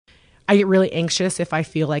I get really anxious if I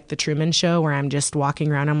feel like the Truman Show where I'm just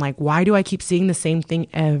walking around. I'm like, why do I keep seeing the same thing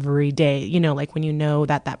every day? You know, like when you know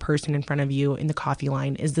that that person in front of you in the coffee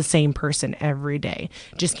line is the same person every day.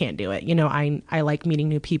 Just can't do it. You know, I like meeting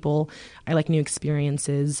new people. I like new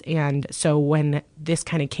experiences. And so when this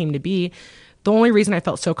kind of came to be, the only reason I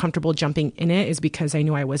felt so comfortable jumping in it is because I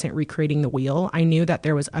knew I wasn't recreating the wheel. I knew that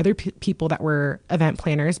there was other people that were event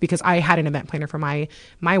planners because I had an event planner for my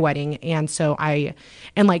wedding. And so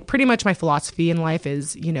like pretty much my philosophy in life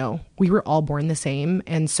is, you know, we were all born the same.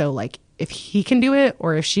 And so like if he can do it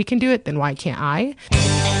or if she can do it, then why can't I?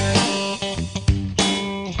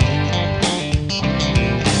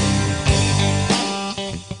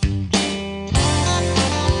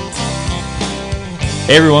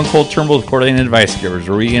 Hey everyone, Cole Turnbull with Coeur d'Alene Advice Givers,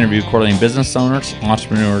 where we interview Coeur d'Alene business owners,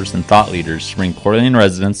 entrepreneurs, and thought leaders to bring Coeur d'Alene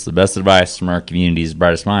residents the best advice from our community's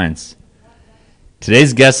brightest minds.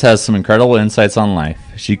 Today's guest has some incredible insights on life.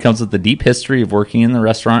 She comes with a deep history of working in the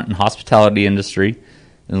restaurant and hospitality industry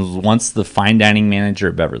and was once the fine dining manager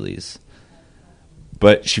at Beverly's.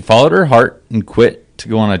 But she followed her heart and quit to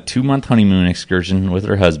go on a 2-month honeymoon excursion with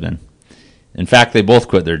her husband. In fact, they both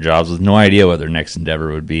quit their jobs with no idea what their next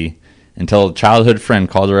endeavor would be, until a childhood friend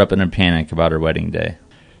called her up in a panic about her wedding day.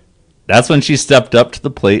 That's when she stepped up to the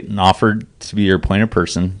plate and offered to be her point of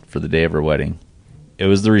person for the day of her wedding. It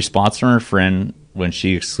was the response from her friend when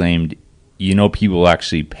she exclaimed, "You know, people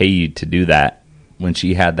actually pay you to do that," when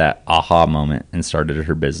she had that aha moment and started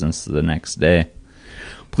her business the next day.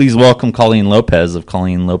 Please welcome Colleen Lopez of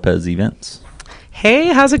Colleen Lopez Events. Hey,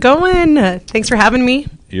 how's it going? Thanks for having me.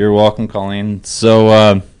 You're welcome, Colleen.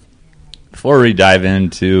 So, before we dive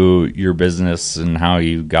into your business and how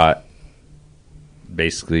you got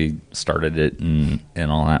basically started it and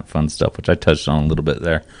all that fun stuff, which I touched on a little bit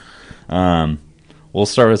there, we'll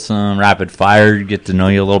start with some rapid fire, get to know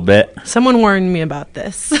you a little bit. Someone warned me about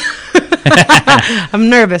this. I'm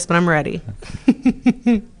nervous, but I'm ready.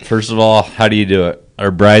 First of all, how do you do it? Are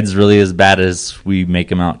brides really as bad as we make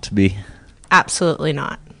them out to be? Absolutely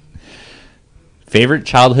not. Favorite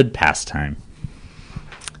childhood pastime?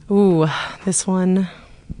 Ooh, this one,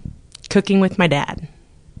 cooking with my dad.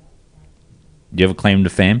 Do you have a claim to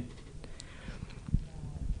fame?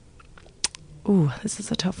 Ooh, this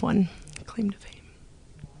is a tough one. Claim to fame.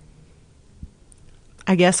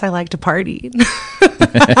 I guess I like to party.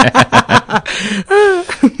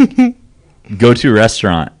 Go-to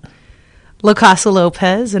restaurant? La Casa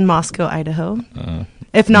Lopez in Moscow, Idaho.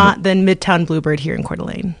 If not, then Midtown Bluebird here in Coeur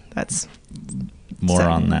d'Alene. That's more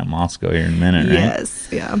on that Moscow here in a minute, right? Yes,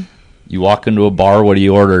 yeah. You walk into a bar, what do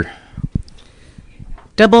you order?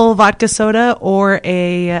 Double vodka soda or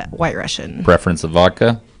a White Russian. Preference of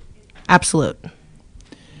vodka? Absolute.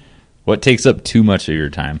 What takes up too much of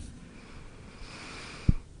your time?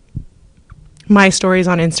 My stories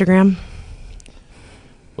on Instagram.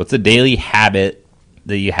 What's a daily habit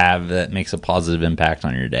that you have that makes a positive impact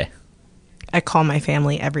on your day? I call my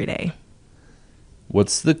family every day.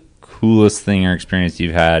 What's the coolest thing or experience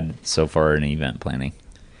you've had so far in event planning?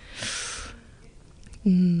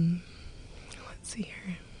 Let's see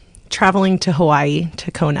here. Traveling to Hawaii,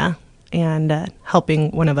 to Kona, and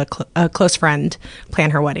helping one of a close friend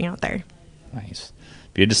plan her wedding out there. Nice.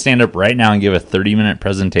 If you had to stand up right now and give a 30-minute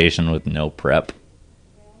presentation with no prep,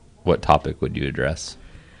 what topic would you address?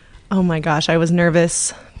 Oh my gosh, I was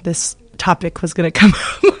nervous this topic was going to come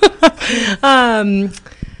up.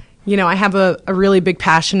 You know, I have a really big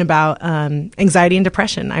passion about anxiety and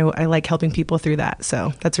depression. I like helping people through that.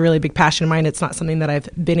 So that's a really big passion of mine. It's not something that I've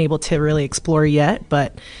been able to really explore yet,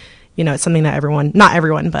 but, you know, it's something that not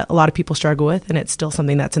everyone, but a lot of people struggle with, and it's still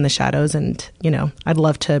something that's in the shadows. And, you know, I'd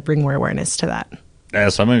love to bring more awareness to that. Yeah,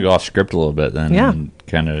 so I'm going to go off script a little bit then. Yeah. And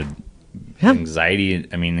kind of anxiety.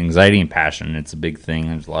 I mean, anxiety and passion, it's a big thing.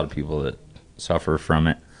 There's a lot of people that suffer from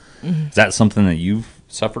it. Mm-hmm. Is that something that you've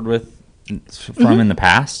suffered with from in the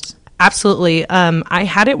past? Absolutely. I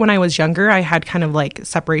had it when I was younger. I had kind of like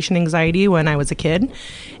separation anxiety when I was a kid.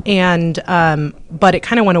 And, but it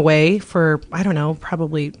kind of went away for, I don't know,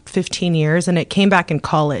 probably 15 years. And it came back in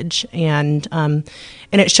college. And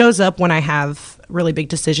it shows up when I have really big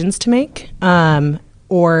decisions to make. You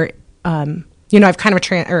know, I've kind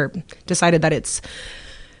of decided that it's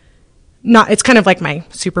kind of like my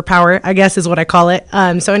superpower, I guess is what I call it.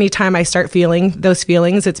 So anytime I start feeling those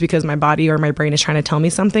feelings, it's because my body or my brain is trying to tell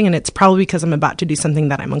me something, and it's probably because I'm about to do something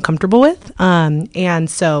that I'm uncomfortable with. And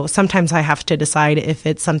so sometimes I have to decide if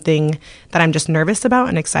it's something that I'm just nervous about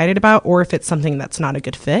and excited about, or if it's something that's not a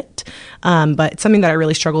good fit. But it's something that I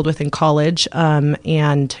really struggled with in college,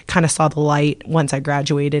 and kind of saw the light once I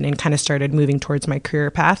graduated and kind of started moving towards my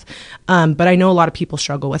career path. But I know a lot of people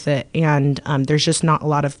struggle with it, and there's just not a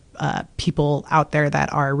lot of people out there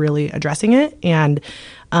that are really addressing it. And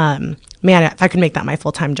man, if I could make that my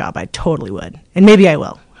full-time job, I totally would. And maybe I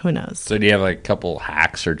will. Who knows? So do you have like a couple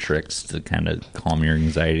hacks or tricks to kind of calm your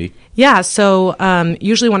anxiety? Yeah. So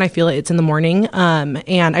usually when I feel it, it's in the morning.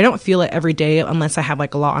 And I don't feel it every day unless I have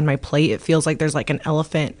like a lot on my plate. It feels like there's like an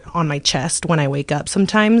elephant on my chest when I wake up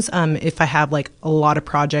sometimes. If I have like a lot of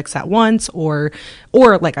projects at once, or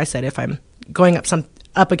like I said, if I'm going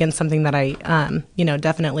up against something that I,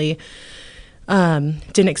 definitely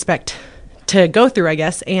didn't expect to go through, I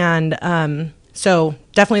guess. And so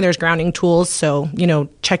definitely there's grounding tools. So,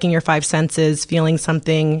 checking your 5 senses, feeling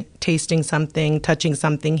something, tasting something, touching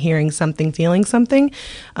something, hearing something, feeling something.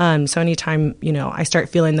 So anytime, I start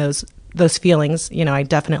feeling those feelings, I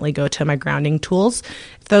definitely go to my grounding tools.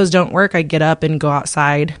 If those don't work, I get up and go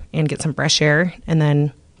outside and get some fresh air and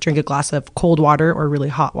then drink a glass of cold water or really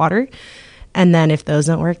hot water. And then if those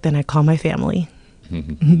don't work, then I call my family.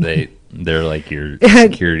 They're like your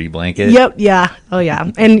security blanket. Yep. Yeah. Oh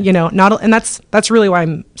yeah. And and that's really why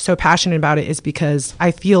I'm so passionate about it, is because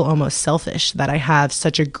I feel almost selfish that I have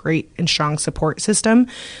such a great and strong support system.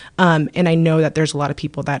 And I know that there's a lot of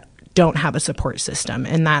people that don't have a support system,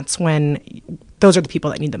 and that's when those are the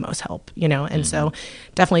people that need the most help, and so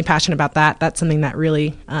definitely passionate about that. That's something that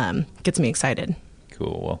really gets me excited.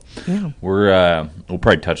 Cool. Well, we'll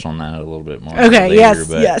probably touch on that a little bit more. Okay. Later,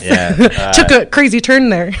 yes. Yeah, took a crazy turn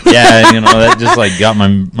there. Yeah, that just like got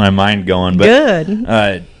my mind going. But,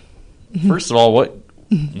 good. First of all,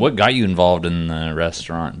 what got you involved in the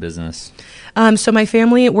restaurant business? So my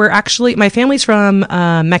family's from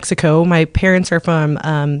Mexico. My parents are from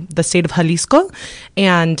the state of Jalisco,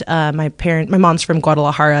 and my mom's from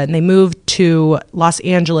Guadalajara, and they moved to Los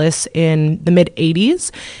Angeles in the mid 80s.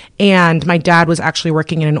 And my dad was actually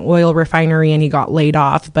working in an oil refinery, and he got laid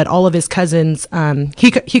off. But all of his cousins,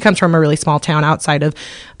 he comes from a really small town outside of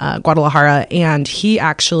Guadalajara, and he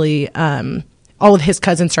actually all of his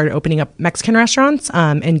cousins started opening up Mexican restaurants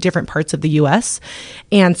in different parts of the U.S.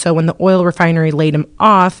 And so when the oil refinery laid him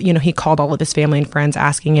off, he called all of his family and friends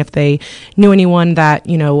asking if they knew anyone that,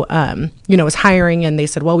 was hiring. And they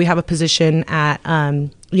said, well, we have a position at,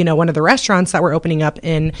 one of the restaurants that we're opening up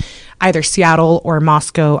in either Seattle or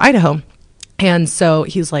Moscow, Idaho. And so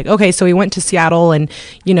he's like, okay, so he went to Seattle, and,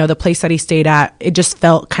 the place that he stayed at, it just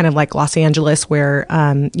felt kind of like Los Angeles, where,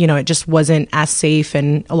 it just wasn't as safe.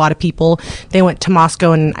 And a lot of people, they went to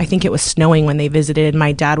Moscow, and I think it was snowing when they visited.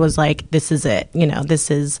 My dad was like, this is it.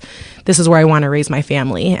 This is where I want to raise my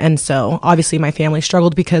family. And so obviously my family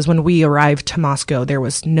struggled, because when we arrived to Moscow, there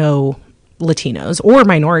was no Latinos or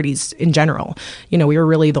minorities in general. We were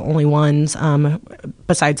really the only ones,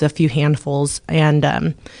 besides a few handfuls.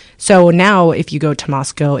 And so now if you go to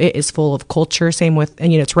Moscow, it is full of culture. Same with,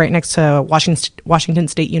 and it's right next to Washington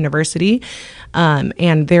State University. And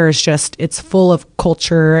it's full of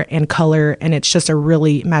culture and color, and it's just a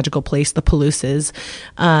really magical place, the Palousas.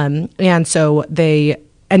 And so they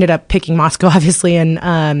ended up picking Moscow, obviously. And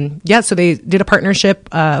so they did a partnership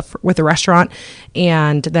with a restaurant,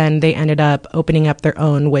 and then they ended up opening up their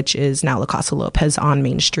own, which is now La Casa Lopez on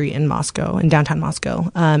Main Street in Moscow, in downtown Moscow.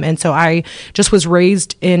 And so I just was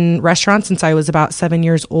raised in restaurants since I was about 7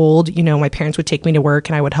 years old. My parents would take me to work,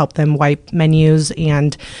 and I would help them wipe menus,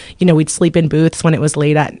 and we'd sleep in booths when it was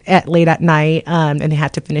late at night, and they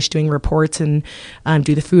had to finish doing reports and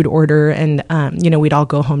do the food order, and we'd all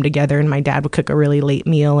go home together, and my dad would cook a really late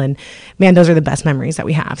meal. And man, those are the best memories that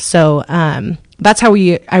we have. So that's how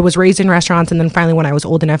I was raised in restaurants. And then finally, when I was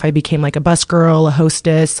old enough, I became like a bus girl, a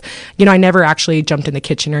hostess. I never actually jumped in the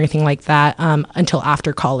kitchen or anything like that until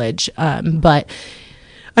after college. But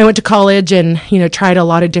I went to college and, tried a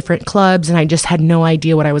lot of different clubs, and I just had no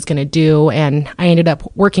idea what I was going to do. And I ended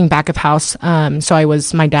up working back of house. So I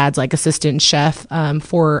was my dad's like assistant chef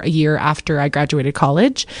for a year after I graduated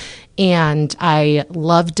college. And I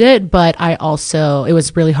loved it, but it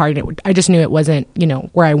was really hard. I just knew it wasn't,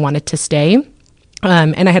 where I wanted to stay.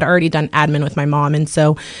 And I had already done admin with my mom. And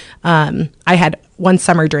so I had one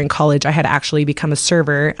summer during college, I had actually become a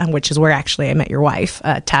server, which is where actually I met your wife,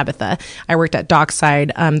 Tabitha. I worked at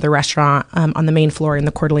Dockside, the restaurant on the main floor in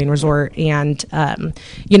the Coeur d'Alene Resort. And,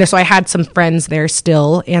 so I had some friends there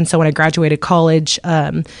still. And so when I graduated college,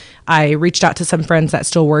 I reached out to some friends that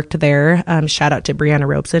still worked there. Shout out to Brianna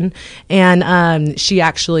Robeson. And she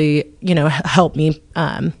actually, helped me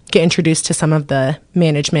get introduced to some of the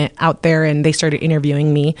management out there, and they started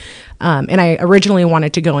interviewing me. And I originally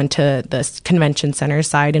wanted to go into this convention center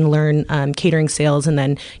side and learn catering sales, and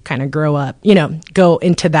then kind of grow up, go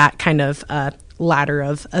into that kind of ladder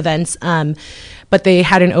of events. But they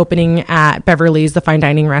had an opening at Beverly's, the fine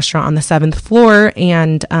dining restaurant on the 7th floor.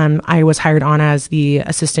 And I was hired on as the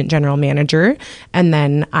assistant general manager. And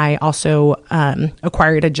then I also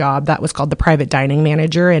acquired a job that was called the private dining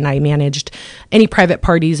manager. And I managed any private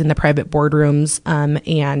parties in the private boardrooms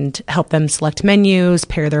and helped them select menus,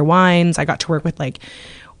 pair their wines. I got to work with like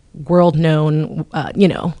world-known,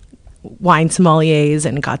 wine sommeliers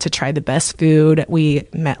and got to try the best food. We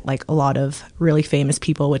met like a lot of really famous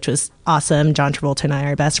people, which was awesome. John Travolta and I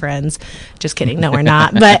are best friends. Just kidding. No, we're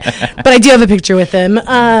not. But I do have a picture with him.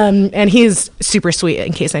 And he's super sweet.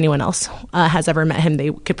 In case anyone else has ever met him,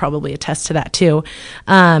 they could probably attest to that too.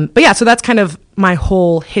 But yeah, so that's kind of my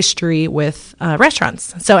whole history with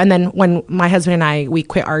restaurants. So, and then when my husband and we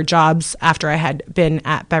quit our jobs after I had been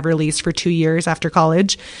at Beverly's for 2 years after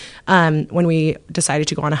college, when we decided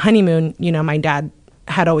to go on a honeymoon, my dad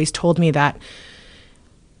had always told me that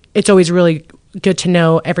it's always really good to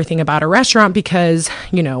know everything about a restaurant because,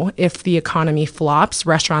 if the economy flops,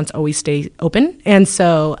 restaurants always stay open. And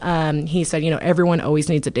so he said, everyone always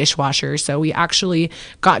needs a dishwasher. So we actually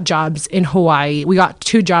got jobs in Hawaii. We got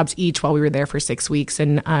 2 jobs each while we were there for 6 weeks.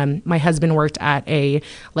 And my husband worked at a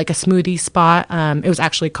smoothie spot. It was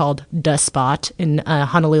actually called The Spot in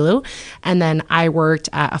Honolulu. And then I worked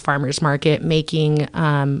at a farmer's market making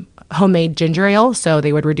homemade ginger ale. So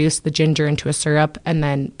they would reduce the ginger into a syrup and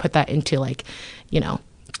then put that into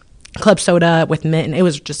club soda with mint, and it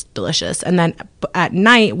was just delicious. And then at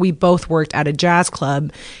night, we both worked at a jazz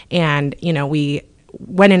club, and, we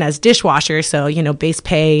went in as dishwashers. So, base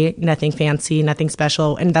pay, nothing fancy, nothing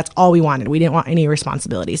special. And that's all we wanted. We didn't want any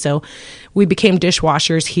responsibility. So we became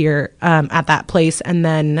dishwashers here at that place. And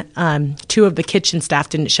then 2 of the kitchen staff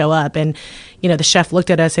didn't show up. And, the chef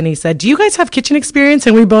looked at us and he said, "Do you guys have kitchen experience?"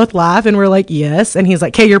 And we both laughed and we're like, "Yes." And he's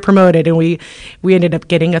like, "Hey, you're promoted." And we ended up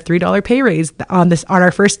getting a $3 pay raise on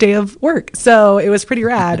our first day of work. So it was pretty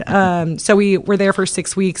rad. So we were there for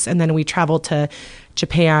 6 weeks, and then we traveled to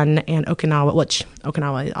Japan and Okinawa, which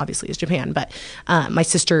Okinawa obviously is Japan, but my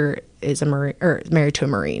sister is married to a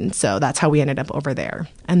Marine. So that's how we ended up over there.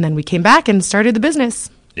 And then we came back and started the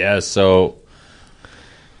business. Yeah. So,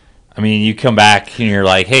 you come back and you're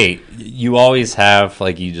like, hey, you always have,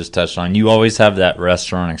 like you just touched on, you always have that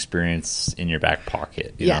restaurant experience in your back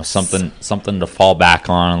pocket, yes. something to fall back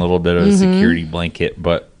on, a little bit of a security blanket.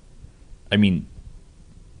 But I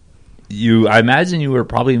imagine you were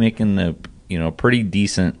probably making the, pretty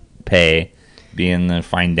decent pay being the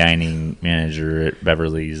fine dining manager at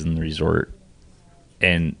Beverly's and the resort.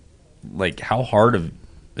 And how hard of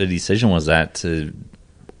a decision was that to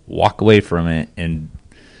walk away from it and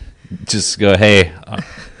just go, hey,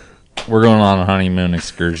 we're going on a honeymoon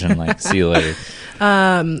excursion. See you later.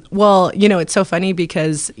 Well, it's so funny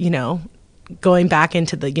because, going back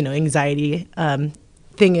into the, anxiety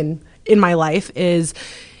thing in my life is,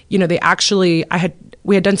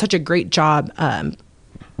 we had done such a great job.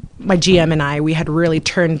 My GM and we had really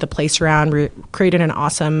turned the place around. We created an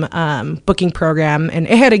awesome booking program, and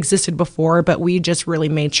it had existed before, but we just really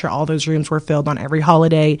made sure all those rooms were filled on every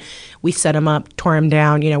holiday. We set them up, tore them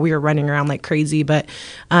down. We were running around like crazy, but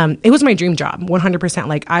it was my dream job,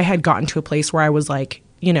 100%. I had gotten to a place where I was like,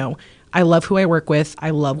 I love who I work with. I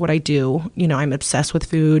love what I do. I'm obsessed with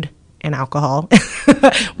food and alcohol,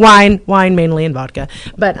 wine mainly, and vodka.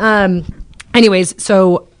 But anyways,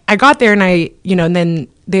 so I got there and and then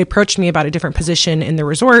they approached me about a different position in the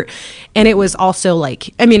resort. And it was also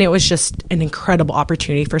it was just an incredible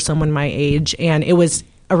opportunity for someone my age. And it was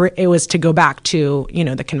to go back to,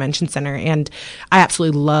 the convention center. And I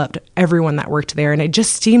absolutely loved everyone that worked there. And it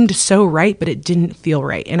just seemed so right, but it didn't feel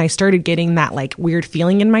right. And I started getting that weird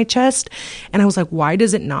feeling in my chest. And I was like, why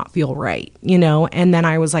does it not feel right? And then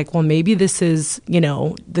I was like, well, maybe this is,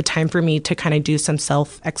 the time for me to kind of do some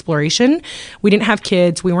self-exploration. We didn't have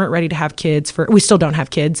kids. We weren't ready to have kids we still don't have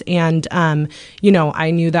kids. And,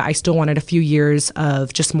 I knew that I still wanted a few years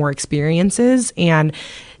of just more experiences. And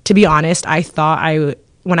to be honest, I thought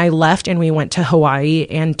when I left and we went to Hawaii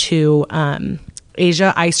and to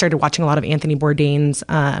Asia, I started watching a lot of Anthony Bourdain's,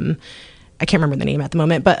 I can't remember the name at the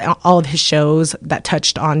moment, but all of his shows that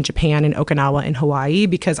touched on Japan and Okinawa and Hawaii,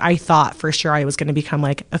 because I thought for sure I was going to become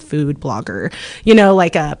a food blogger,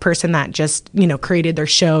 a person that just, created their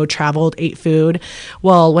show, traveled, ate food.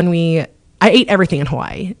 Well, I ate everything in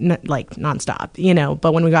Hawaii, nonstop,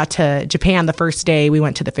 but when we got to Japan, the first day we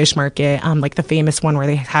went to the fish market, the famous one where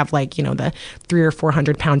they have the 300 or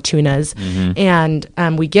 400 pound tunas. Mm-hmm.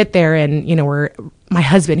 And we get there and, my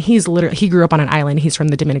husband, he grew up on an island. He's from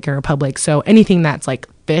the Dominican Republic. So anything that's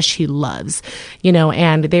fish, he loves,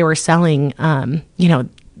 and they were selling,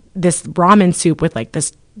 this ramen soup with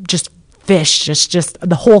this just fish, just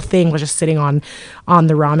the whole thing was just sitting on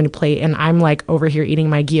the ramen plate. And I'm like over here eating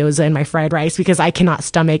my gyoza and my fried rice because I cannot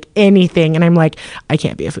stomach anything. And I'm like, I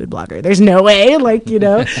can't be a food blogger. There's no way, like, you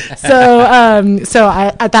know. So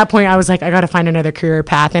at that point I was like, I got to find another career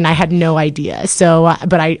path, and I had no idea. So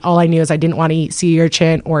but all I knew is I didn't want to eat sea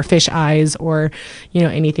urchin or fish eyes or, you know,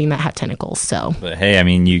 anything that had tentacles. So but hey, I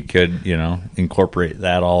mean, you could, you know, incorporate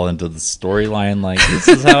that all into the storyline, like, this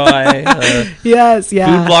is how I yes,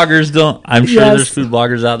 yeah, food bloggers don't, I'm sure there's food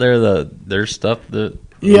bloggers out there that there's stuff that,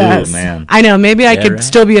 yes, ooh, man, I know, maybe I could right?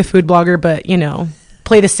 still be a food blogger, but, you know,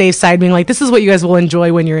 play the safe side, being like, this is what you guys will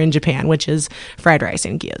enjoy when you're in Japan, which is fried rice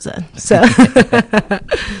and gyoza. So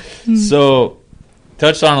so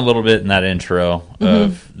touched on a little bit in that intro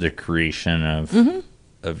of the creation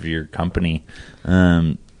of your company.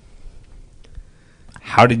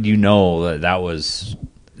 How did you know that was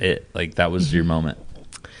it? Like, that was your moment?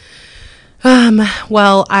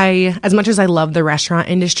 Well, as much as I love the restaurant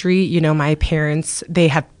industry, you know, my parents, they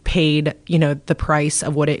have paid, you know, the price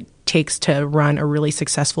of what it takes to run a really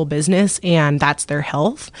successful business, and that's their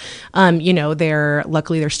health. You know,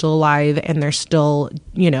 luckily they're still alive, and they're still,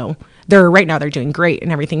 you know, right now they're doing great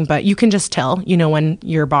and everything, but you can just tell, you know, when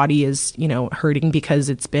your body is, you know, hurting because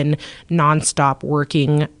it's been nonstop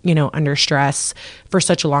working, you know, under stress for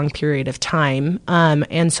such a long period of time.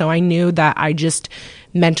 And so I knew that I just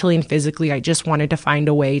mentally and physically, I just wanted to find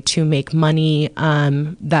a way to make money,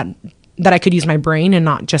 that I could use my brain and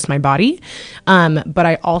not just my body. But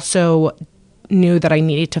I also knew that I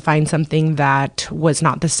needed to find something that was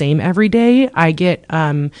not the same every day. I get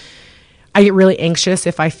really anxious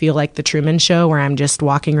if I feel like the Truman Show, where I'm just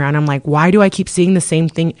walking around. I'm like, why do I keep seeing the same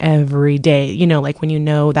thing every day? You know, like when you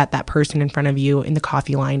know that person in front of you in the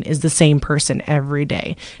coffee line is the same person every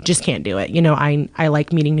day. Just can't do it. You know, I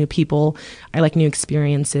like meeting new people. I like new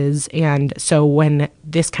experiences. And so when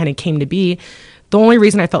this kind of came to be, the only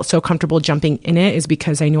reason I felt so comfortable jumping in it is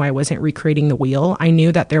because I knew I wasn't recreating the wheel. I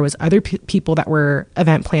knew that there was other people that were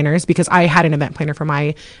event planners, because I had an event planner for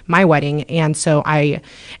my wedding. And so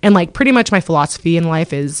like pretty much my philosophy in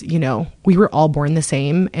life is, you know, we were all born the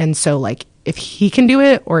same. And so like, if he can do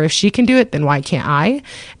it or if she can do it, then why can't I?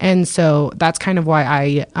 And so that's kind of why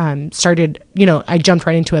I started, you know, I jumped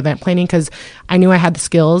right into event planning, because I knew I had the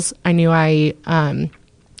skills. I knew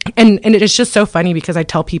and it is just so funny, because I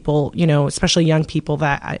tell people, you know, especially young people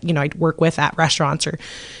that, you know, I work with at restaurants, or,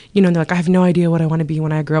 you know, they're like, I have no idea what I want to be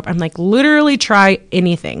when I grow up. I'm like, literally try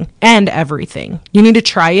anything and everything. You need to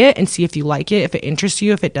try it and see if you like it, if it interests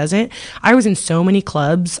you, if it doesn't. I was in so many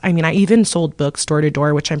clubs. I mean, I even sold books door to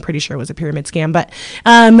door, which I'm pretty sure was a pyramid scam. But,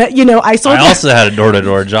 you know, I also had a door to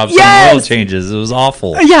door job. Yes! Some oil changes. It was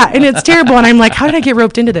awful. Yeah, and it's terrible. And I'm like, how did I get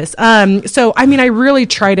roped into this? So, I mean, I really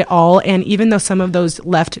tried it all. And even though some of those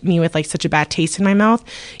left me with like such a bad taste in my mouth,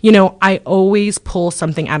 you know, I always pull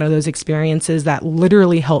something out of those experiences that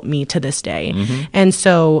literally help me to this day. And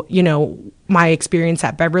so, you know, my experience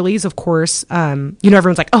at Beverly's, of course, you know,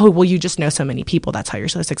 everyone's like, oh, well, you just know so many people. That's how you're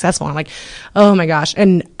so successful. And I'm like, oh my gosh.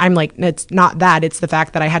 And I'm like, it's not that. It's the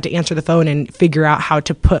fact that I had to answer the phone and figure out how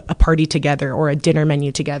to put a party together or a dinner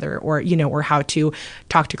menu together, or, you know, or how to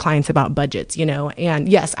talk to clients about budgets, you know. And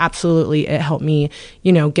yes, absolutely. It helped me,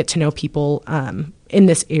 you know, get to know people, in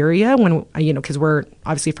this area when, you know, because we're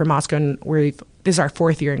obviously from Moscow, and this is our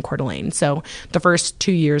 4th year in Coeur d'Alene. So the first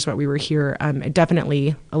 2 years that we were here, it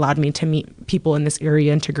definitely allowed me to meet people in this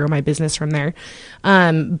area and to grow my business from there.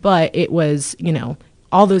 But it was, you know,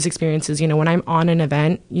 all those experiences, you know, when I'm on an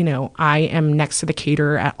event, you know, I am next to the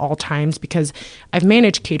caterer at all times, because I've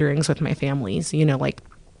managed caterings with my families, you know, like,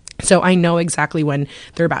 so I know exactly when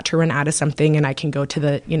they're about to run out of something, and I can go to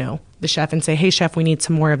the, you know, the chef and say, hey chef, we need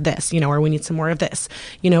some more of this, you know, or we need some more of this,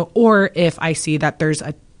 you know. Or if I see that there's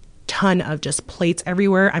a ton of just plates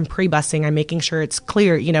everywhere, I'm pre-bussing, I'm making sure it's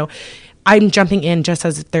clear, you know. I'm jumping in just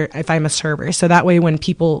as if I'm a server. So that way when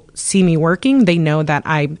people see me working, they know that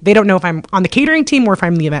they don't know if I'm on the catering team or if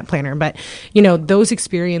I'm the event planner. But, you know, those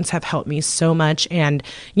experiences have helped me so much. And,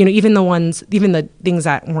 you know, even the things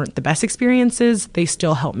that weren't the best experiences, they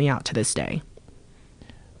still help me out to this day.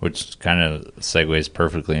 Which kind of segues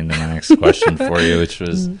perfectly into my next question for you, which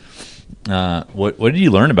was, what did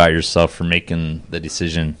you learn about yourself from making the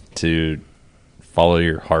decision to follow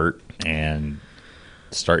your heart and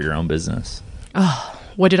start your own business? Oh,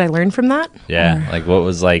 what did I learn from that? Yeah,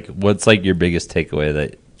 what's your biggest takeaway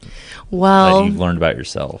that you've learned about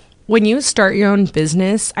yourself? When you start your own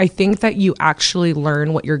business, I think that you actually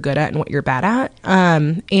learn what you're good at and what you're bad at.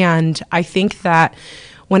 And I think that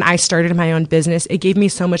when I started my own business, it gave me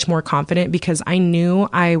so much more confidence, because I knew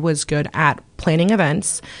I was good at planning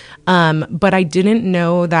events, but I didn't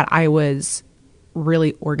know that I was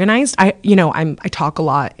really organized. I talk a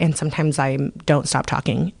lot, and sometimes I don't stop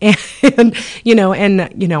talking, and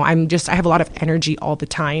I have a lot of energy all the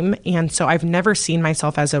time, and so I've never seen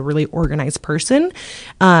myself as a really organized person.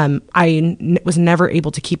 Was never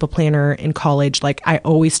able to keep a planner in college. Like, I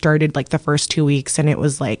always started like the first 2 weeks, and it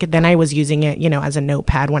was like, then I was using it, as a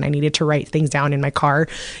notepad when I needed to write things down in my car.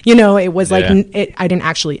 It was like I didn't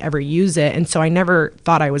actually ever use it, and so I never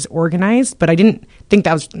thought I was organized, but I didn't think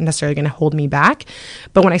that was necessarily going to hold me back.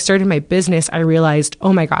 But when I started my business, I realized,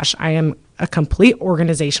 oh my gosh, I am a complete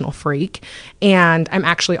organizational freak, and I'm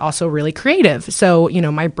actually also really creative. So,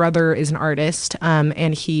 my brother is an artist,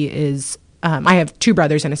 and he is I have two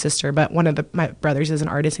brothers and a sister, but one of my brothers is an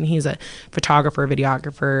artist, and he's a photographer,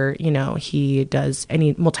 videographer. He does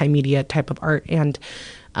any multimedia type of art, and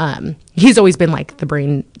he's always been like the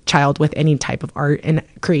brainchild with any type of art and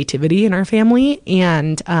creativity in our family.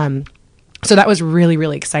 And so that was really,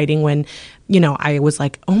 really exciting when, I was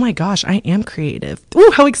like, oh my gosh, I am creative.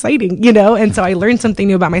 Ooh, how exciting, And so I learned something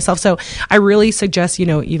new about myself. So I really suggest,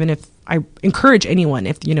 even if I encourage anyone,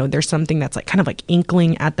 if, there's something that's like kind of like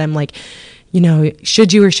inkling at them, like,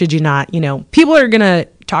 should you or should you not, people are going to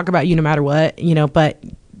talk about you no matter what, but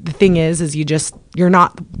the thing is you're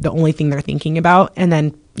not the only thing they're thinking about. And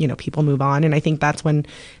then, people move on. And I think that's when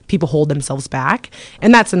people hold themselves back.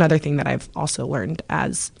 And that's another thing that I've also learned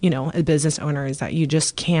as, a business owner, is that you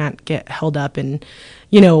just can't get held up in,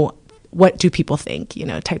 what do people think,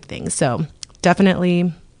 type things. So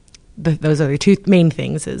definitely those are the two main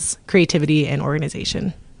things, is creativity and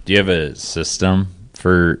organization. Do you have a system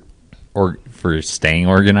for staying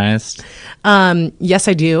organized? Yes,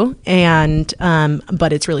 I do. And,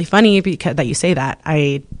 but it's really funny because that you say that.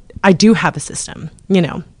 I do have a system,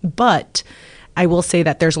 but I will say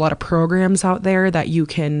that there's a lot of programs out there that you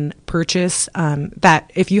can purchase,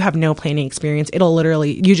 that if you have no planning experience, it'll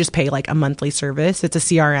literally, you just pay like a monthly service. It's a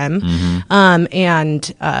CRM,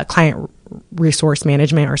 and client resource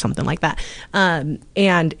management or something like that.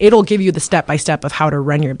 And it'll give you the step-by-step of how to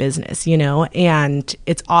run your business, and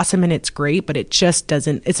it's awesome and it's great, but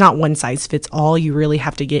it's not one size fits all. You really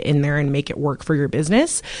have to get in there and make it work for your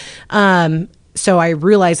business. So I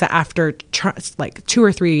realized that after like 2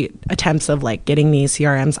 or 3 attempts of like getting these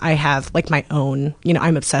CRMs, I have like my own,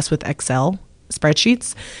 I'm obsessed with Excel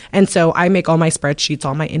spreadsheets. And so I make all my spreadsheets,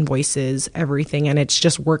 all my invoices, everything. And it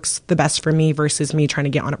just works the best for me versus me trying to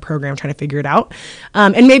get on a program, trying to figure it out.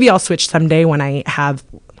 And maybe I'll switch someday when I have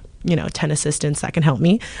 10 assistants that can help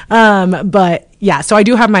me. But yeah, so I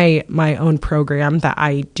do have my own program that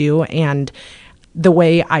I do. And the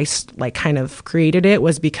way I like kind of created it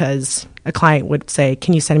was because a client would say,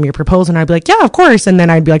 can you send me your proposal? And I'd be like, yeah, of course. And then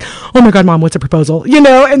I'd be like, oh my God, Mom, what's a proposal?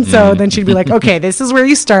 And so then she'd be like, okay, this is where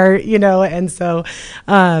you start, and so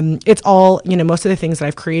it's all, most of the things that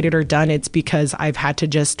I've created or done, it's because I've had to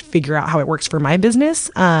just figure out how it works for my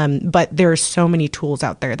business. But there's so many tools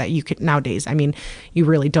out there that you could nowadays, you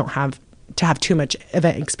really don't have to have too much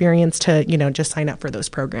event experience to, just sign up for those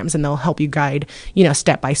programs, and they'll help you guide,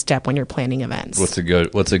 step by step when you're planning events. What's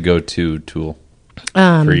a go-to tool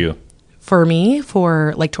for you? For me,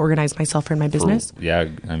 for like to organize myself in my business?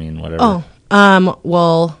 Whatever.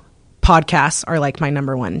 Well, podcasts are like my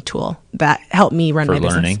number one tool that help me run my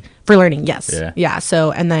business. For learning, yes. Yeah.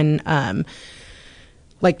 So, and then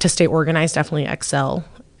like to stay organized, definitely Excel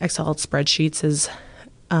spreadsheets is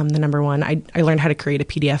the number one. I learned how to create a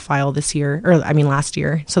PDF file last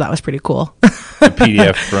year. So that was pretty cool. A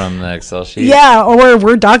PDF from the Excel sheet? Yeah, or a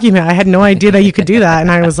Word document. I had no idea that you could do that. And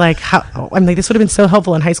I was like, this would have been so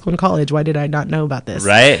helpful in high school and college. Why did I not know about this?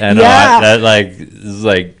 Right? I know. Yeah. That is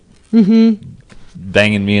like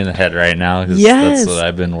banging me in the head right now. Because that's what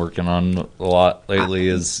I've been working on a lot lately,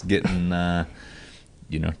 is getting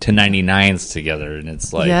 1099s together, and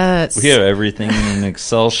it's like we have everything in an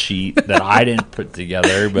Excel sheet that I didn't put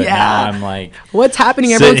together, but now I'm like, what's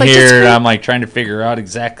happening? Everyone's sitting here, and I'm like trying to figure out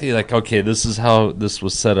exactly like, okay, this is how this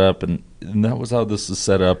was set up, and that was how this was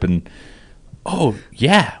set up, and oh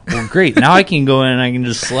yeah, well great. Now I can go in and I can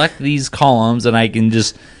just select these columns, and I can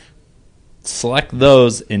just select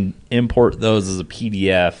those and import those as a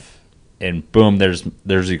PDF. And boom, there's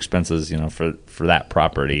the expenses, for that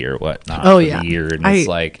property or whatnot for the year. And it's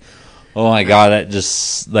like, oh my God, that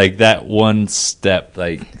just like that one step,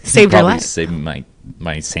 like saved your life. Saved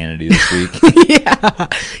my sanity this week. Yeah.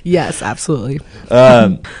 Yes, absolutely.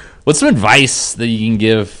 What's some advice that you can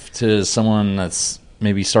give to someone that's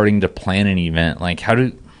maybe starting to plan an event? Like how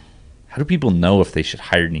do people know if they should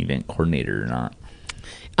hire an event coordinator or not?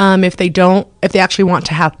 If they actually want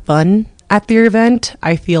to have fun at their event,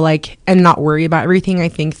 I feel like, and not worry about everything. I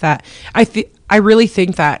think that I really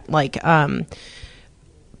think that like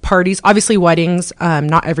parties, obviously weddings,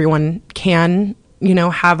 not everyone can,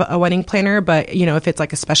 have a wedding planner, but, if it's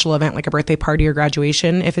like a special event, like a birthday party or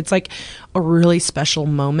graduation, if it's like a really special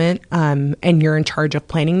moment, and you're in charge of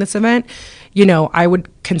planning this event, I would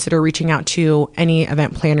consider reaching out to any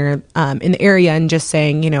event planner, in the area and just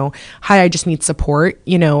saying, hi, I just need support,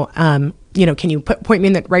 can you point me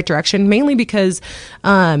in the right direction? Mainly because,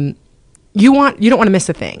 you don't want to miss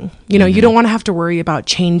a thing. You don't want to have to worry about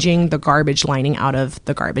changing the garbage lining out of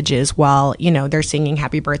the garbages while, they're singing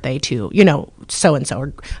happy birthday to, so-and-so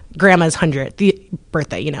or grandma's 100th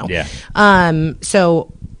birthday, Yeah.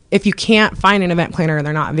 So if you can't find an event planner and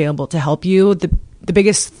they're not available to help you, the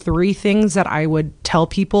biggest three things that I would tell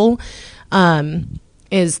people,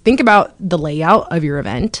 is think about the layout of your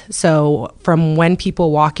event. So from when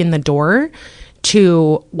people walk in the door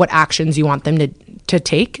to what actions you want them to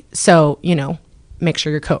take. So, make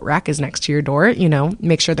sure your coat rack is next to your door,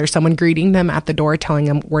 make sure there's someone greeting them at the door, telling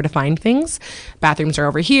them where to find things. Bathrooms are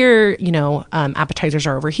over here, appetizers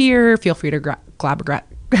are over here. Feel free to grab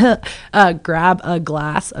a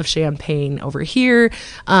glass of champagne over here,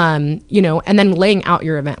 and then laying out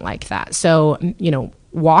your event like that. So,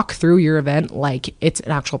 walk through your event like it's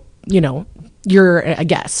an actual, you're a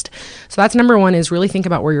guest. So that's number one, is really think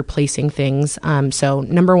about where you're placing things. So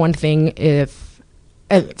number one thing,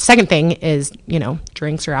 second thing is,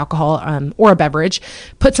 drinks or alcohol, or a beverage,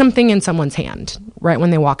 put something in someone's hand right when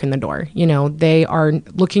they walk in the door. They are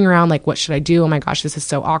looking around like, what should I do? Oh my gosh, this is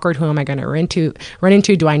so awkward. Who am I going to run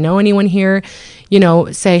into? Do I know anyone here?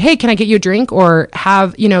 Say, hey, can I get you a drink? Or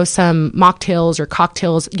have, some mocktails or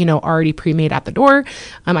cocktails, already pre-made at the door.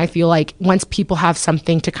 I feel like once people have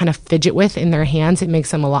something to kind of fidget with in their hands, it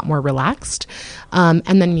makes them a lot more relaxed.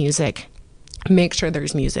 And then music. Make sure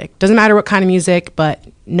there's music. Doesn't matter what kind of music, but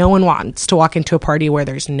no one wants to walk into a party where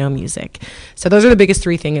there's no music. So those are the biggest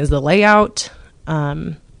three things: is the layout,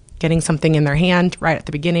 getting something in their hand right at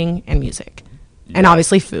the beginning, and music. Yeah. And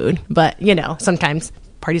obviously food. But, sometimes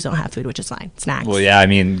parties don't have food, which is fine. Snacks. Well, yeah,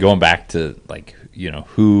 going back to, like,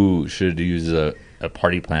 who should use a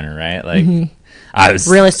party planner, right? Like,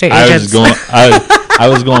 real estate agents. I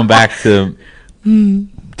was going back to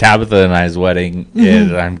Tabitha and I's wedding,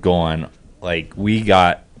 and I'm going, like, we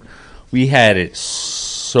had it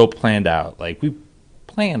so planned out. Like,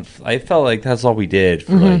 I felt like that's all we did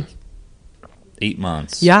for like 8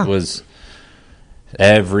 months. Yeah. Was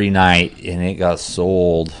every night, and it got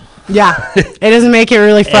sold. Yeah. It doesn't make it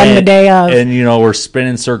really fun the day of. And, we're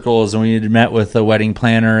spinning circles, and we had met with a wedding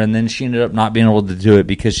planner, and then she ended up not being able to do it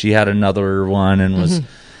because she had another one and was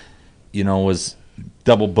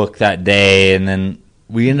double booked that day. And then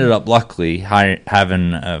we ended up luckily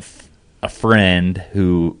having a friend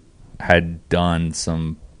who had done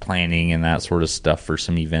some planning and that sort of stuff for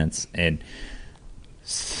some events, and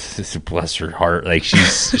bless her heart, like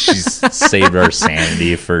she's saved our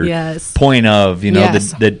sanity for point of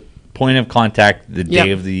the point of contact the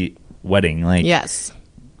day of the wedding. Like,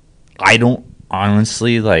 I don't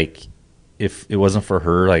honestly, like, if it wasn't for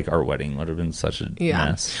her, like, our wedding would have been such a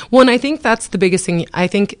mess. Well, and I think that's the biggest thing. I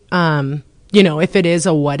think if it is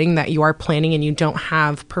a wedding that you are planning and you don't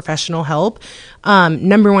have professional help,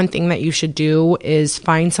 number one thing that you should do is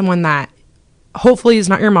find someone that hopefully is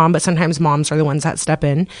not your mom, but sometimes moms are the ones that step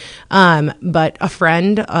in. But a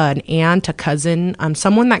friend, an aunt, a cousin,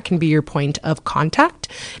 someone that can be your point of contact.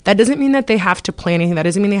 That doesn't mean that they have to plan anything. That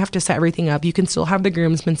doesn't mean they have to set everything up. You can still have the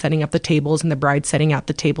groomsmen setting up the tables and the bride setting out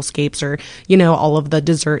the tablescapes, or, all of the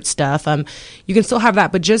dessert stuff. You can still have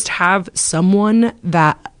that, but just have someone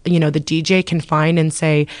that, the DJ can find and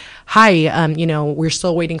say, hi, we're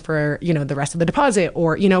still waiting for, the rest of the deposit,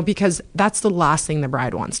 or, because that's the last thing the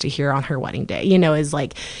bride wants to hear on her wedding day, is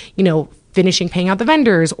like, finishing paying out the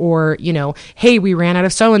vendors, or, hey, we ran out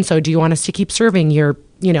of so-and-so. Do you want us to keep serving? Your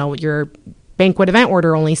banquet event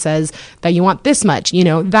order only says that you want this much,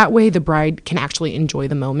 that way the bride can actually enjoy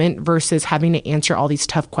the moment versus having to answer all these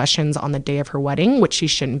tough questions on the day of her wedding, which she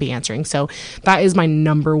shouldn't be answering. So that is my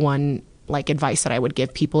number one advice that I would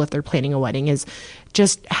give people if they're planning a wedding, is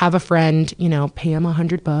just have a friend, pay them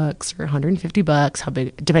 $100 or $150, how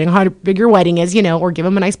big, depending on how big your wedding is, or give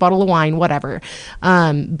them a nice bottle of wine, whatever.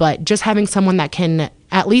 But just having someone that can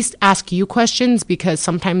at least ask you questions, because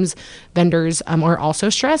sometimes vendors are also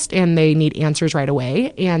stressed and they need answers right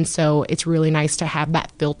away. And so it's really nice to have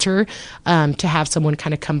that filter, to have someone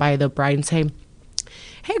kind of come by the bride and say,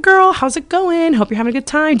 hey girl, how's it going? Hope you're having a good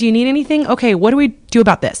time. Do you need anything? Okay, what do we do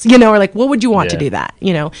about this? You know, or like, what would you want to do that?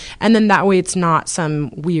 You know, and then that way it's not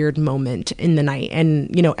some weird moment in the night.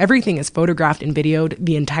 And, you know, everything is photographed and videoed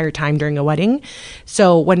the entire time during a wedding.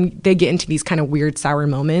 So when they get into these kind of weird, sour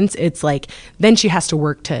moments, it's like, then she has to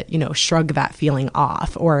work to, you know, shrug that feeling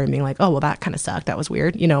off, or being like, oh, well, that kind of sucked. That was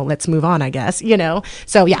weird. You know, let's move on, I guess, you know?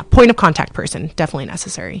 So yeah, point of contact person, definitely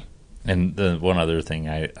necessary. And the one other thing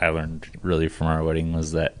I learned really from our wedding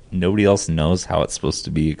was that nobody else knows how it's supposed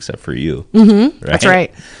to be except for you. Right? That's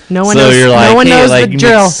right. No one knows. You're like, no one knows like, the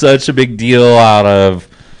drill. Make such a big deal out of.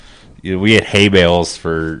 You know, we had hay bales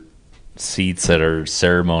for seats at our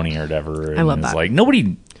ceremony or whatever. And I love that. Like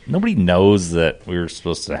nobody knows that we were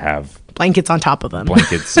supposed to have blankets on top of them,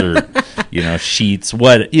 blankets or you know, sheets.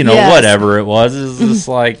 Whatever it was. It's just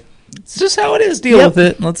like, it's just how it is. Deal with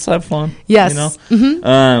it. Let's have fun. Yes. You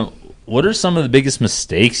know. What are some of the biggest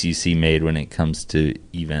mistakes you see made when it comes to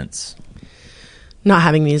events? Not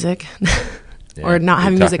having music. Or not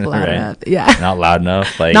having music loud enough. Yeah. Not loud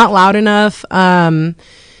enough. Like, not loud enough. I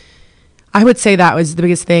would say that was the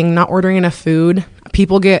biggest thing. Not ordering enough food.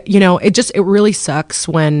 People get, you know, it really sucks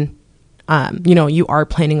when, you know, you are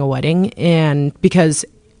planning a wedding, and because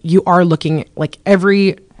you are looking, like,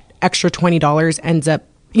 every extra $20 ends up,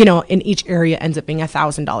 you know, in each area ends up being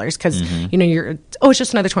 $1,000 because, you know, it's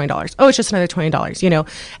just another $20. Oh, it's just another $20, you know?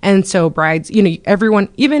 And so brides, you know, everyone,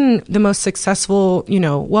 even the most successful, you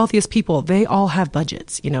know, wealthiest people, they all have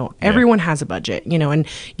budgets, you know, everyone has a budget, you know, and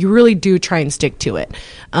you really do try and stick to it.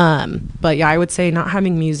 But yeah, I would say not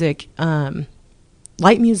having music,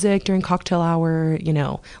 light music during cocktail hour, you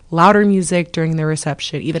know, louder music during the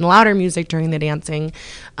reception, even louder music during the dancing.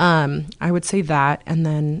 I would say that. And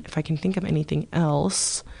then if I can think of anything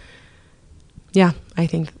else, yeah, I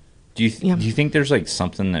think. Do you think there's like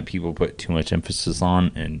something that people put too much emphasis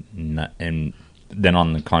on and then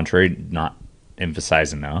on the contrary, not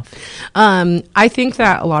emphasize enough? I think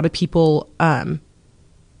that a lot of people,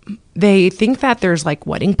 they think that there's like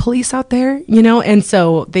wedding police out there, you know, and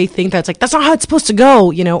so they think that's like, that's not how it's supposed to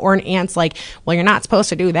go, you know, or an aunt's like, well, you're not supposed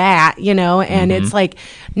to do that, you know, and it's like,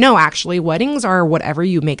 no, actually, weddings are whatever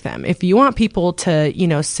you make them. If you want people to, you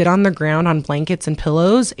know, sit on the ground on blankets and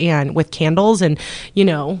pillows and with candles, and, you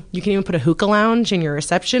know, you can even put a hookah lounge in your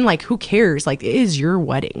reception, like, who cares? Like, it is your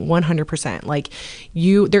wedding, 100%. Like,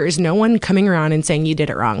 there is no one coming around and saying you did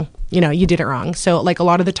it wrong, you know, you did it wrong. So, like, a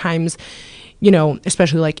lot of the times, you know,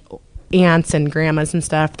 especially like aunts and grandmas and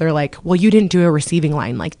stuff, they're like, well, you didn't do a receiving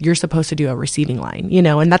line. Like, you're supposed to do a receiving line, you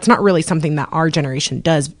know, and that's not really something that our generation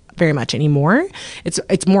does very much anymore.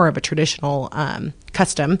 It's more of a traditional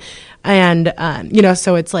custom. And, you know,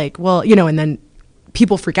 so it's like, well, you know, and then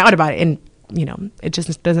people freak out about it, and, you know, it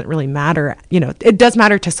just doesn't really matter. You know, it does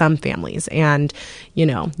matter to some families, and, you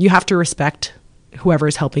know, you have to respect whoever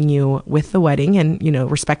is helping you with the wedding and, you know,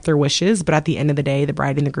 respect their wishes. But at the end of the day, the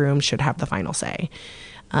bride and the groom should have the final say.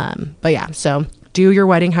 But yeah, so do your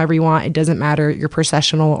wedding however you want. It doesn't matter. You're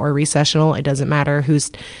processional or recessional. It doesn't matter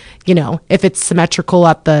who's, you know, if it's symmetrical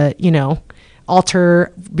at the, you know,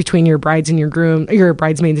 altar between your brides and your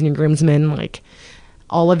bridesmaids and your groomsmen, like,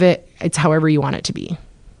 all of it, it's however you want it to be.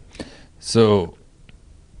 So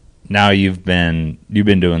now you've been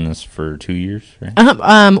doing this for 2 years, right?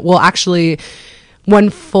 Well, actually,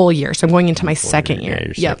 1 full year. So I'm going into my second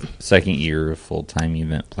year. Yeah, second year of full-time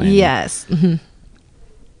event planning. Yes. Mm-hmm.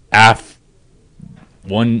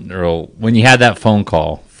 When you had that phone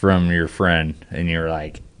call from your friend and you're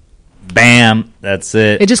like, bam, that's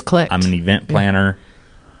it. It just clicked. I'm an event planner.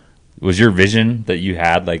 Was your vision that you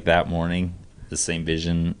had like that morning the same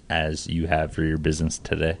vision as you have for your business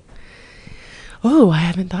today? Oh, I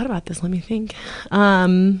haven't thought about this. Let me think.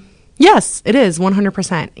 Yes, it is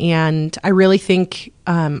 100%. And I really think,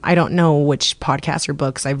 I don't know which podcasts or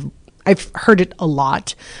books, I've heard it a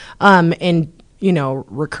lot. And, you know,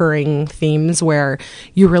 recurring themes where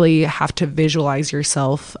you really have to visualize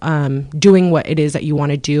yourself doing what it is that you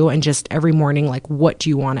want to do, and just every morning, like, what do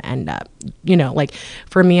you want to end up? You know, like,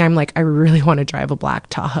 for me, I'm like, I really want to drive a black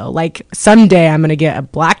Tahoe. Like, someday I'm going to get a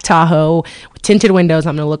black Tahoe with tinted windows.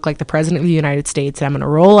 I'm going to look like the president of the United States, and I'm going to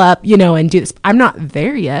roll up, you know, and do this. I'm not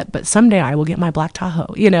there yet, but someday I will get my black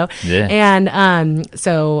Tahoe, you know? Yeah. And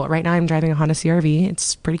so right now I'm driving a Honda CR-V.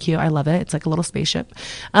 It's pretty cute. I love it. It's like a little spaceship.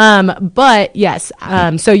 But yes,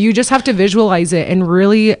 so you just have to visualize it and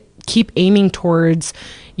really keep aiming towards,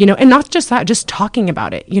 you know, and not just that, just talking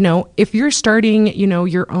about it. You know, if you're starting, you know,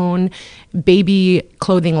 your own baby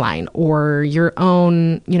clothing line, or your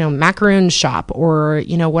own, you know, macaroon shop, or,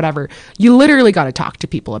 you know, whatever, you literally got to talk to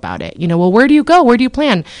people about it. You know, well, where do you go? Where do you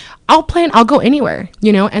plan? I'll go anywhere,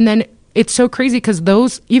 you know, and then it's so crazy because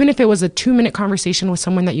those, even if it was a 2-minute conversation with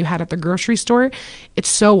someone that you had at the grocery store, it's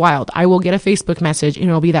so wild. I will get a Facebook message and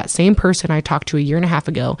it'll be that same person I talked to a year and a half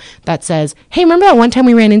ago that says, hey, remember that one time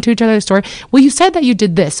we ran into each other at the store? Well, you said that you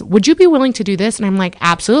did this. Would you be willing to do this? And I'm like,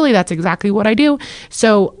 absolutely. That's exactly what I do.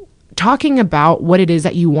 So talking about what it is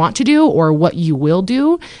that you want to do or what you will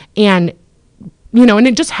do, and and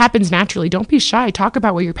it just happens naturally. Don't be shy. Talk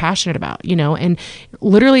about what you're passionate about, and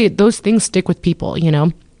literally those things stick with people,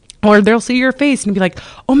 or they'll see your face and be like,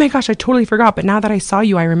 oh my gosh, I totally forgot. But now that I saw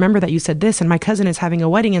you, I remember that you said this, and my cousin is having a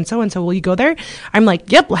wedding and so, will you go there? I'm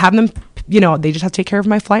like, yep, we'll have them, they just have to take care of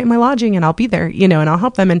my flight and my lodging and I'll be there, and I'll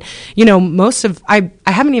help them. And, I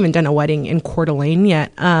haven't even done a wedding in Coeur d'Alene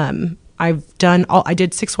yet. I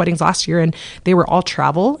did 6 weddings last year and they were all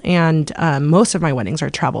travel. And most of my weddings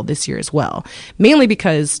are travel this year as well, mainly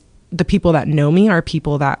because the people that know me are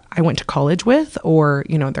people that I went to college with, or,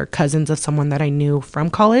 they're cousins of someone that I knew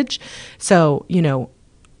from college. So,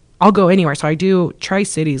 I'll go anywhere. So I do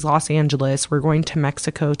Tri-Cities, Los Angeles. We're going to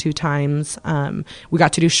Mexico 2 times. We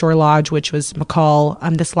got to do Shore Lodge, which was McCall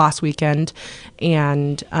this last weekend.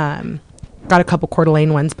 And, got a couple Coeur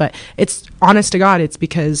d'Alene ones, but it's honest to God, it's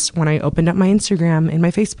because when I opened up my Instagram and my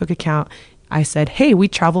Facebook account, I said, hey, we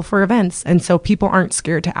travel for events. And so people aren't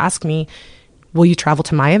scared to ask me, will you travel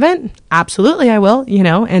to my event? Absolutely, I will,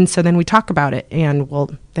 And so then we talk about it and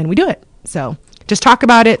then we do it. So just talk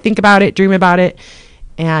about it, think about it, dream about it,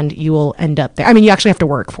 and you will end up there. I mean, you actually have to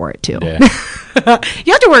work for it too. Yeah.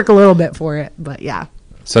 You have to work a little bit for it, but yeah.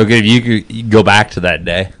 So if you could go back to that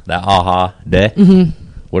day, that aha day, mm-hmm.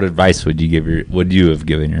 What advice would you have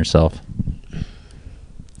given yourself?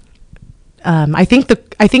 I think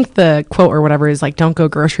the quote or whatever is like, don't go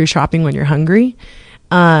grocery shopping when you're hungry.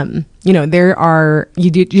 You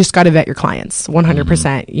just got to vet your clients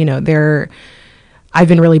 100%. Mm-hmm. I've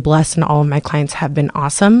been really blessed and all of my clients have been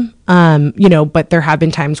awesome. But there have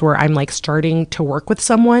been times where I'm like starting to work with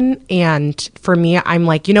someone. And for me, I'm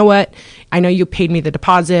like, you know what? I know you paid me the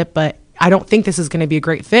deposit, but I don't think this is going to be a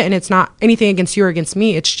great fit. And it's not anything against you or against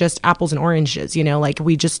me. It's just apples and oranges, like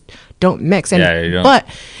we just don't mix. And, you don't. But,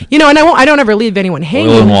 and I don't ever leave anyone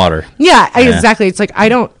hanging. Oil and water. Yeah, exactly. It's like, I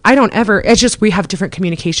don't ever, it's just, we have different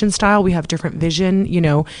communication style. We have different vision,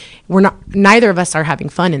 neither of us are having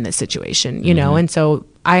fun in this situation, mm-hmm. And so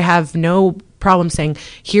I have no problem saying,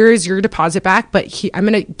 here's your deposit back, but I'm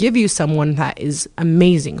going to give you someone that is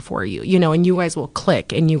amazing for you, and you guys will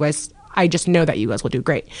click and I just know that you guys will do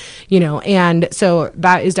great, and so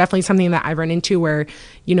that is definitely something that I've run into where,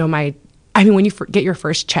 when you get your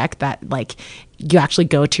first check, that like you actually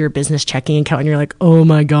go to your business checking account and you're like, oh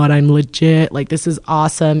my God, I'm legit. Like, this is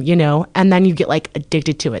awesome, and then you get like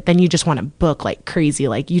addicted to it. Then you just want to book like crazy.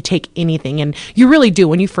 Like you take anything, and you really do.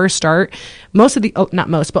 When you first start, not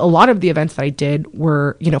most, but a lot of the events that I did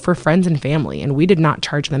were, for friends and family, and we did not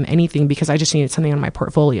charge them anything because I just needed something on my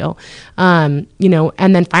portfolio. And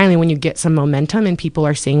then finally when you get some momentum and people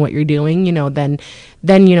are seeing what you're doing, then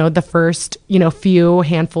the first, few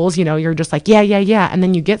handfuls, you're just like, yeah. And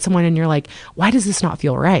then you get someone and you're like, why does this not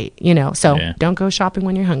feel right? So Don't go shopping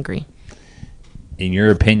when you're hungry. In your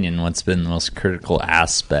opinion, what's been the most critical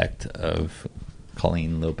aspect of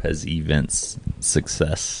Colleen Lopez Events'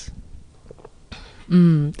 success?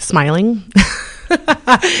 Smiling.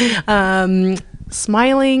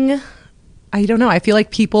 Smiling. I don't know. I feel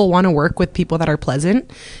like people want to work with people that are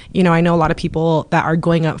pleasant. I know a lot of people that are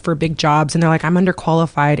going up for big jobs and they're like, I'm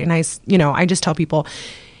underqualified. And I just tell people,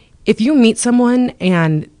 if you meet someone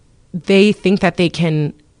and they think that they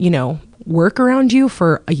can, work around you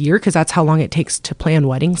for a year, because that's how long it takes to plan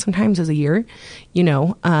weddings sometimes, is a year,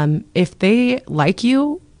 if they like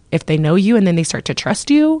you, if they know you, and then they start to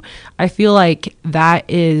trust you, I feel like that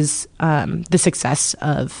is the success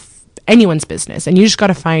of anyone's business. And you just got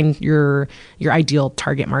to find your ideal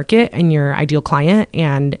target market and your ideal client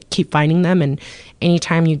and keep finding them. And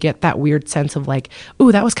anytime you get that weird sense of like,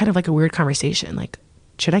 ooh, that was kind of like a weird conversation, like,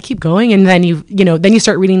 should I keep going? And then you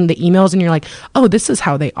start reading the emails and you're like, oh, this is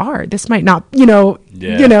how they are. This might not,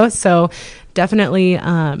 so definitely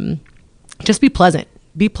just be pleasant,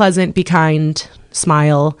 be kind,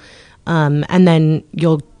 smile. And then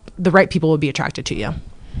the right people will be attracted to you.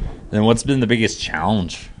 Then what's been the biggest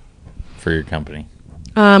challenge for your company?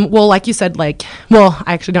 Well, like you said, I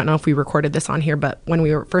actually don't know if we recorded this on here, but when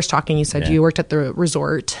we were first talking, you said you worked at the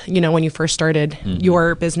resort, when you first started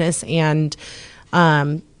your business. And,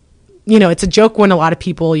 it's a joke when a lot of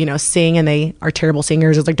people, sing and they are terrible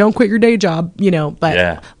singers. It's like, don't quit your day job,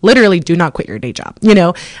 but literally do not quit your day job,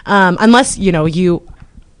 unless, you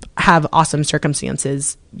have awesome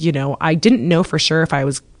circumstances. I didn't know for sure if I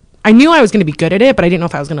was I knew I was going to be good at it, but I didn't know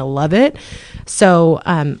if I was going to love it. So,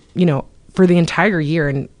 for the entire year,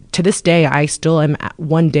 and to this day, I still am at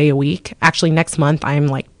 1 day a week. Actually, next month, I'm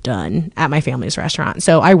like done at my family's restaurant.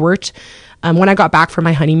 So I worked when I got back from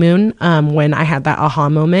my honeymoon, when I had that aha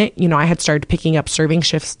moment, I had started picking up serving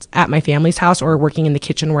shifts at my family's house or working in the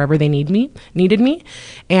kitchen wherever they needed me.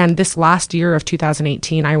 And this last year of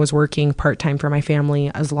 2018, I was working part-time for my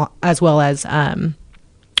family as well as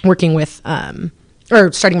working with or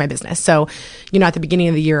starting my business. So, at the beginning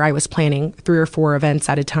of the year, I was planning 3 or 4 events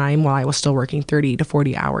at a time while I was still working 30 to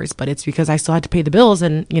 40 hours. But it's because I still had to pay the bills,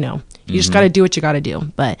 and, you just got to do what you got to do.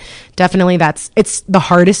 But definitely it's the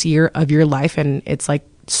hardest year of your life. And it's like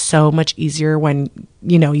so much easier when,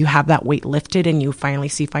 you have that weight lifted and you finally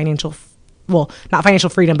see not financial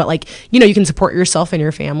freedom, but like, you can support yourself and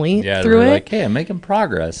your family through it. Like, hey, I'm making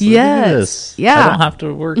progress. Yes. Look at this. Yeah. I don't have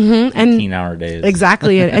to work 15-hour days.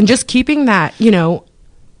 Exactly. and just keeping that,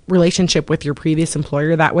 relationship with your previous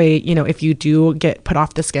employer. That way, if you do get put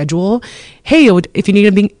off the schedule, hey, if you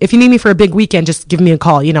need me for a big weekend, just give me a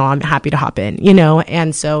call. I'm happy to hop in,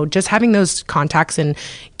 and so just having those contacts and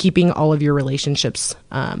keeping all of your relationships,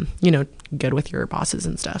 good with your bosses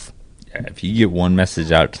and stuff. If you get one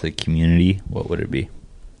message out to the community, what would it be?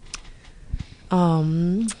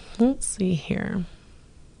 Let's see here.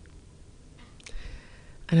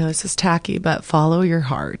 I know this is tacky, but follow your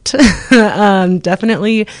heart.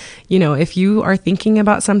 Definitely, if you are thinking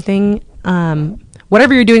about something,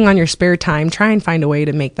 whatever you're doing on your spare time, try and find a way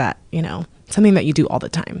to make that, something that you do all the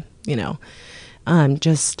time,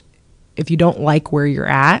 just if you don't like where you're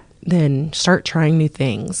at, then start trying new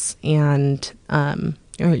things and,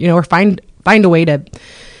 or find a way to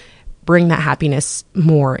bring that happiness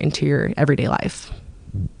more into your everyday life.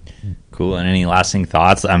 Cool. And any lasting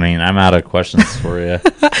thoughts? I mean, I'm out of questions for you.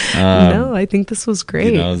 No, I think this was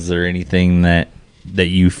great. Is there anything that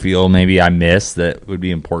you feel maybe I missed that would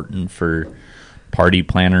be important for party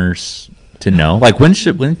planners to know? Like, when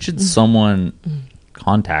should someone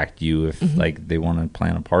contact you if like they want to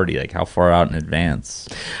plan a party? Like, how far out in advance?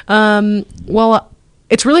 Well,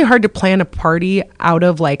 it's really hard to plan a party out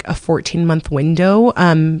of like a 14-month window.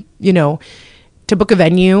 To book a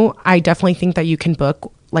venue, I definitely think that you can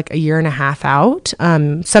book like a year and a half out.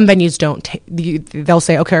 Some venues don't, they'll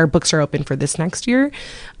say, okay, our books are open for this next year.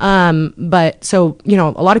 But so,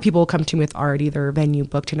 a lot of people come to me with already their venue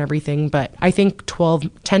booked and everything, but I think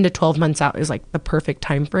 10 to 12 months out is like the perfect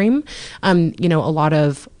time frame.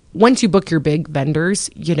 Once you book your big vendors,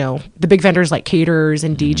 the big vendors like caterers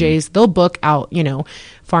and DJs, they'll book out,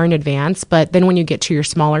 far in advance. But then when you get to your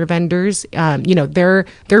smaller vendors, they're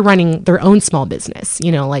running their own small business,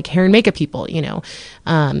 like hair and makeup people,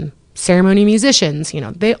 ceremony musicians,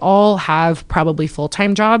 they all have probably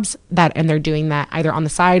full-time jobs and they're doing that either on the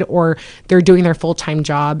side or they're doing their full-time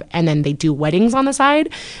job and then they do weddings on the side.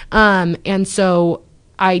 And so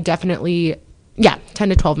I definitely... 10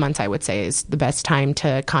 to 12 months, I would say, is the best time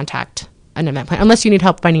to contact an event planner. Unless you need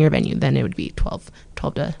help finding your venue, then it would be 12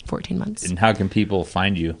 to 14 months. And how can people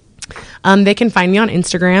find you? They can find me on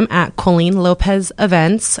Instagram at Colleen Lopez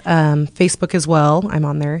Events, Facebook as well. I'm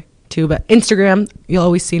on there too, but Instagram, you'll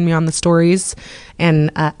always see me on the stories, and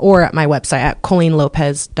or at my website at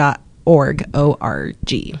ColleenLopez.org,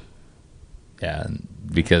 O-R-G. Yeah,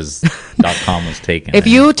 because .com was taken. If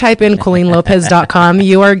you type in ColleenLopez.com,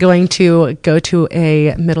 you are going to go to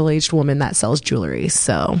a middle-aged woman that sells jewelry.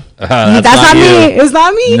 So that's not me. It's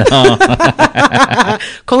not me. No.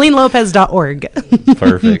 ColleenLopez.org.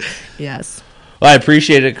 Perfect. Yes. Well, I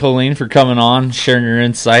appreciate it, Colleen, for coming on, sharing your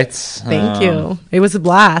insights. Thank you. It was a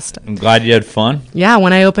blast. I'm glad you had fun. Yeah,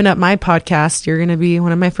 when I open up my podcast, you're going to be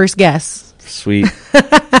one of my first guests. Sweet.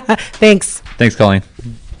 Thanks. Thanks, Colleen.